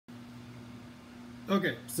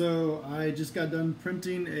Okay, so I just got done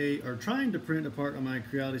printing trying to print a part on my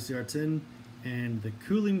Creality CR10, and the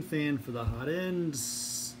cooling fan for the hot end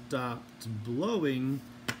stopped blowing,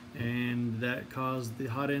 and that caused the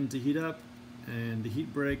hot end to heat up, and the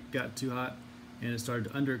heat break got too hot, and it started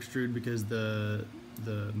to under extrude because the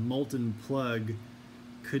molten plug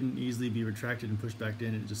couldn't easily be retracted and pushed back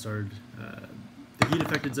in. It just started, the heat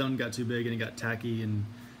affected zone got too big and it got tacky. And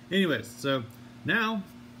anyways, so now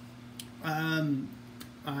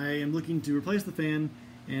I am looking to replace the fan,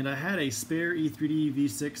 and I had a spare E3D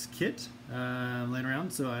V6 kit laying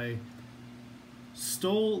around, so I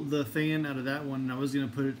stole the fan out of that one, and I was going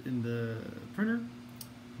to put it in the printer,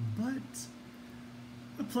 but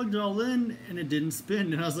I plugged it all in and it didn't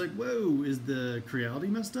spin, and I was like, whoa, is the Creality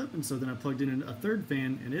messed up? And so then I plugged in a third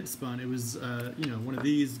fan and it spun. It was you know, one of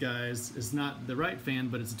these guys. It's not the right fan,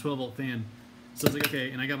 but it's a 12-volt fan. So I was like,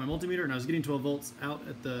 okay, and I got my multimeter and I was getting 12 volts out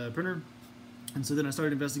at the printer. And so then I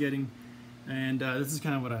started investigating, and this is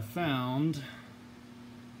kind of what I found.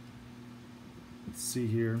 Let's see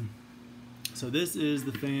here. So this is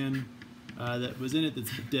the fan that was in it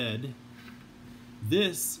that's dead.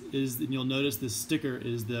 This is, and you'll notice this sticker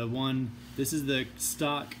is the one, this is the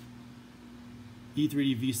stock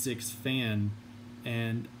E3D V6 fan,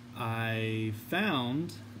 and I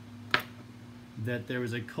found that there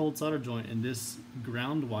was a cold solder joint, and this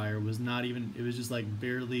ground wire was not even, it was just like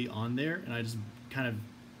barely on there, and I just kind of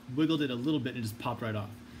wiggled it a little bit and it just popped right off.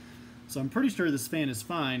 So I'm pretty sure this fan is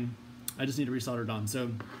fine. I just need to resolder it on.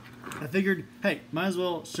 So I figured, hey, might as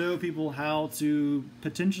well show people how to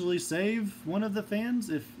potentially save one of the fans.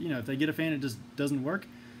 If, you know, if they get a fan and it just doesn't work,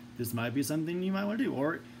 this might be something you might want to do,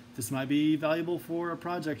 or this might be valuable for a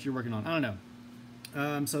project you're working on. I don't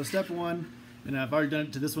know. So step one, and I've already done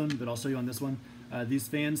it to this one, but I'll show you on this one. These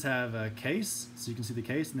fans have a case, so you can see the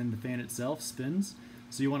case, and then the fan itself spins.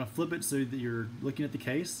 So you want to flip it so that you're looking at the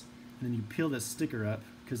case, and then you peel this sticker up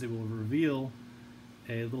because it will reveal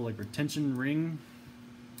a little like retention ring.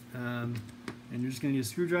 And you're just going to need a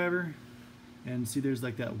screwdriver, and see there's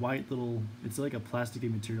like that white little, it's like a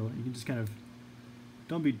plasticky material. You can just kind of,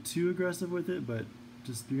 don't be too aggressive with it, but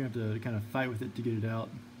just you're going to have to kind of fight with it to get it out.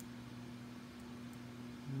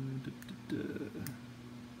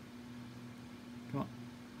 Come on,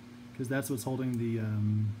 because that's what's holding the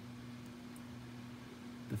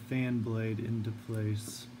fan blade into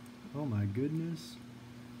place. Oh my goodness.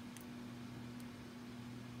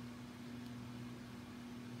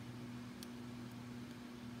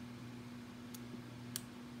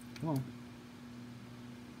 Come on.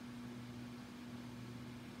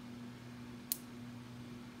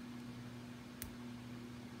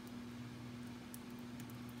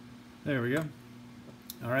 There we go.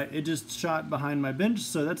 Alright, it just shot behind my bench,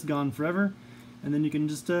 so that's gone forever. And then you can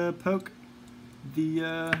just poke the,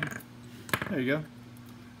 there you go.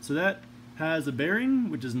 So that has a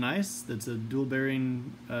bearing, which is nice. That's a dual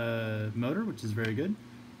bearing motor, which is very good.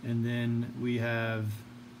 And then we have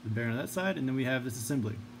the bearing on that side, and then we have this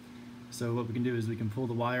assembly. So what we can do is we can pull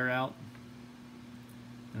the wire out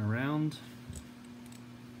and around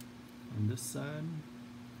on this side.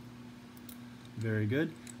 Very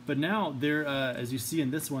good. But now there, as you see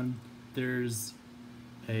in this one, there's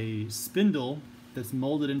a spindle that's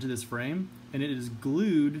molded into this frame, and it is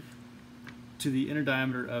glued to the inner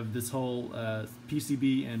diameter of this whole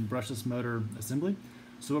PCB and brushless motor assembly.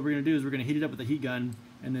 So what we're going to do is we're going to heat it up with a heat gun,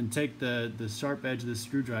 and then take the sharp edge of this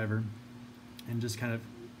screwdriver and just kind of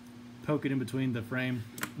poke it in between the frame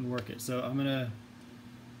and work it. So I'm going to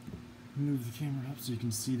move the camera up so you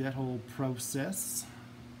can see that whole process.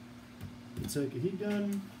 Take a heat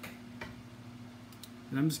gun,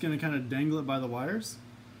 and I'm just going to kind of dangle it by the wires,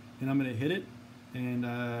 and I'm going to hit it, and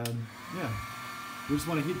yeah, we just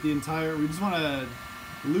want to heat the entire, we just want to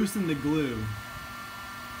loosen the glue.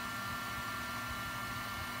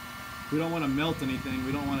 We don't want to melt anything,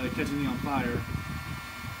 we don't want to catch anything on fire,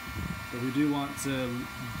 but we do want to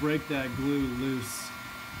break that glue loose.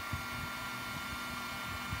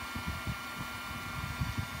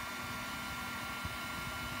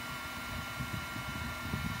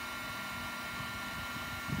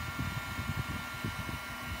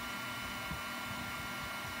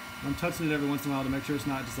 I'm touching it every once in a while to make sure it's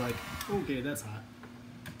not just like, okay, that's hot.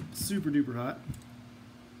 Super duper hot.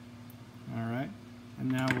 Alright, and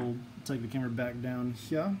now we'll take the camera back down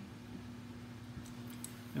here,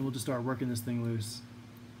 and we'll just start working this thing loose.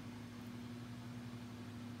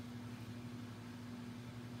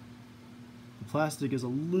 The plastic is a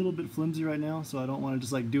little bit flimsy right now, so I don't want to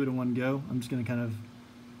just like do it in one go. I'm just going to kind of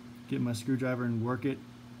get my screwdriver and work it,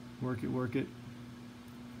 work it.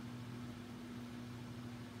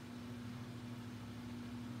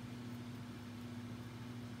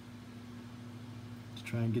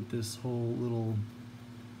 Try and get this whole little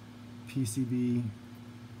PCB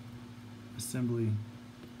assembly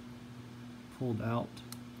pulled out.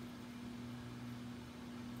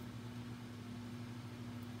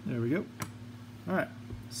 There we go. All right,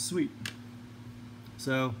 sweet.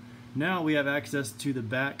 So now we have access to the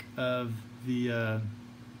back of the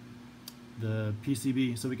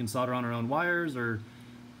PCB, so we can solder on our own wires or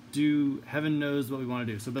do heaven knows what we want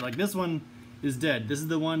to do. So, but like this one is dead. This is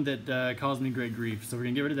the one that caused me great grief. So we're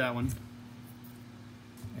gonna get rid of that one,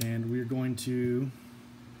 and we're going to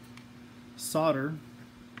solder.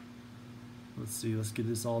 Let's see. Let's get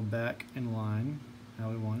this all back in line how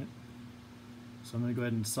we want it. So I'm going to go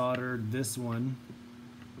ahead and solder this one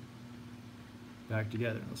back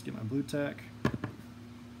together. Let's get my blue tack.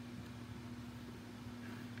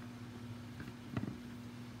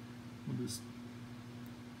 We'll just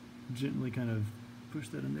gently kind of push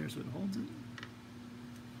that in there so it holds it. And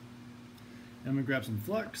I'm going to grab some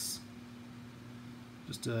flux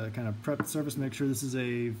just to kind of prep the surface, make sure this is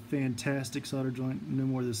a fantastic solder joint. No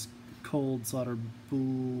more of this cold solder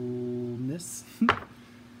bullness.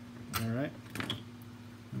 Alright.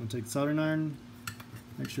 I'm going to take the soldering iron,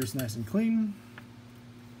 make sure it's nice and clean.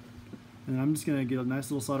 And I'm just going to get a nice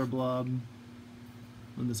little solder blob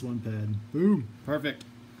on this one pad. Boom! Perfect.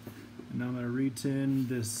 And now I'm going to re-tin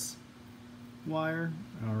this wire.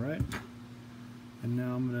 Alright. And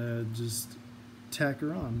now I'm going to just tack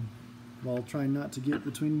her on while trying not to get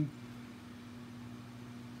between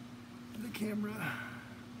the camera.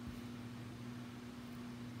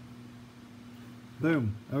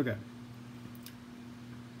 Boom. Okay.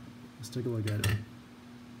 Let's take a look at it.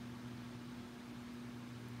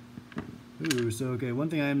 Ooh, so okay, one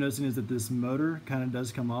thing I am noticing is that this motor kind of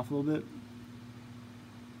does come off a little bit.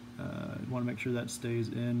 I want to make sure that stays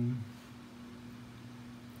in.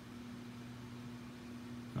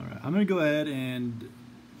 Alright, I'm going to go ahead and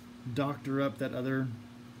doctor up that other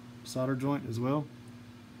solder joint as well.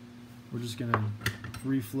 We're just going to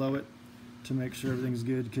reflow it to make sure everything's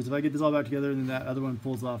good, because if I get this all back together and then that other one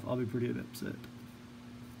pulls off, I'll be pretty upset.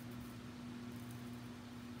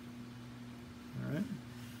 Alright.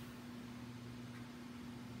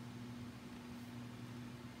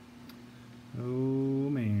 Oh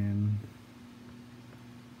man.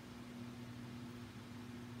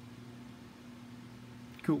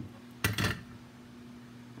 Cool.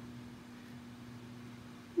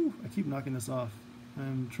 Whew, I keep knocking this off.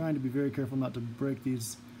 I'm trying to be very careful not to break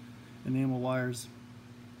these enamel wires.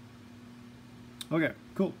 Okay,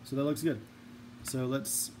 cool. So that looks good. So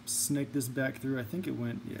let's snake this back through. I think it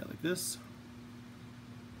went, yeah, like this.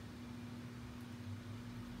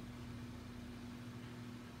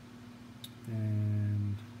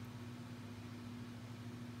 And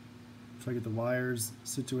try to get the wires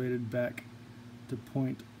situated back to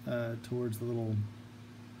point towards the little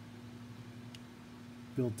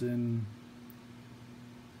built-in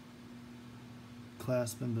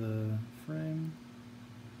clasp in the frame.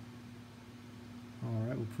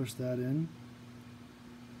 Alright, we'll push that in.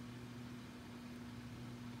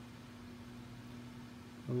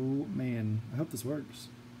 Oh man, I hope this works.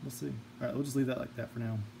 We'll see. Alright, we'll just leave that like that for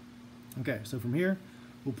now. Okay, so from here,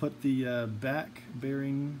 we'll put the back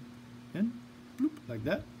bearing in, bloop, like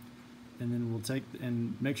that. And then we'll take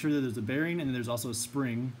and make sure that there's a bearing and then there's also a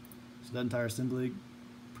spring. So that entire assembly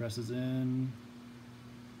presses in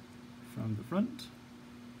from the front.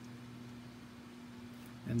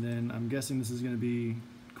 And then I'm guessing this is going to be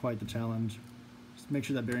quite the challenge. Just make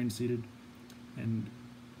sure that bearing's seated and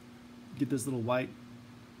get this little white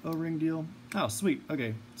O-ring deal. Oh, sweet.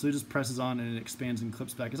 Okay, so it just presses on and it expands and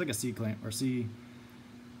clips back. It's like a C-clamp or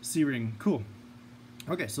C-ring. Cool.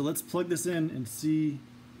 Okay, so let's plug this in and see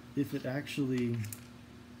if it actually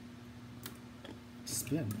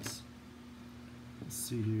spins. Let's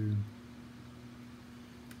see here.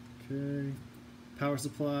 Okay. Power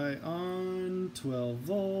supply on, 12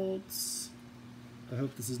 volts. I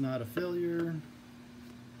hope this is not a failure.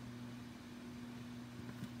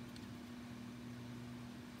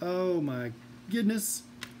 Oh my goodness.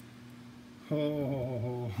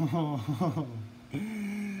 Oh.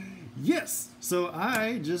 Yes! So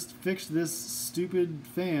I just fixed this stupid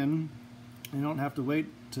fan and I don't have to wait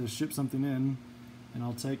to ship something in. And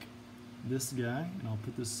I'll take this guy and I'll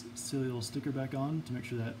put this silly little sticker back on to make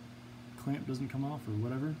sure that clamp doesn't come off or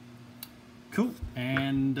whatever. Cool.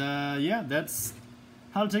 And yeah, that's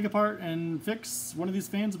how to take apart and fix one of these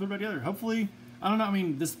fans and put it back together. Hopefully, I don't know, I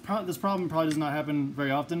mean, this problem probably does not happen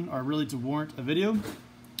very often or really to warrant a video,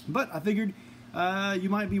 but I figured you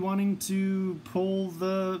might be wanting to pull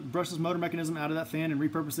the brushless motor mechanism out of that fan and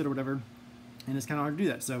repurpose it or whatever, and it's kind of hard to do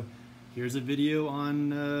that. So here's a video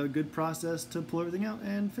on a good process to pull everything out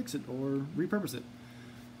and fix it or repurpose it.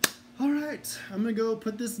 Alright, I'm going to go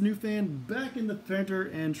put this new fan back in the printer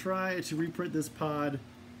and try to reprint this pod.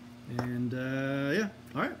 And yeah,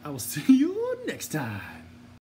 alright, I will see you next time.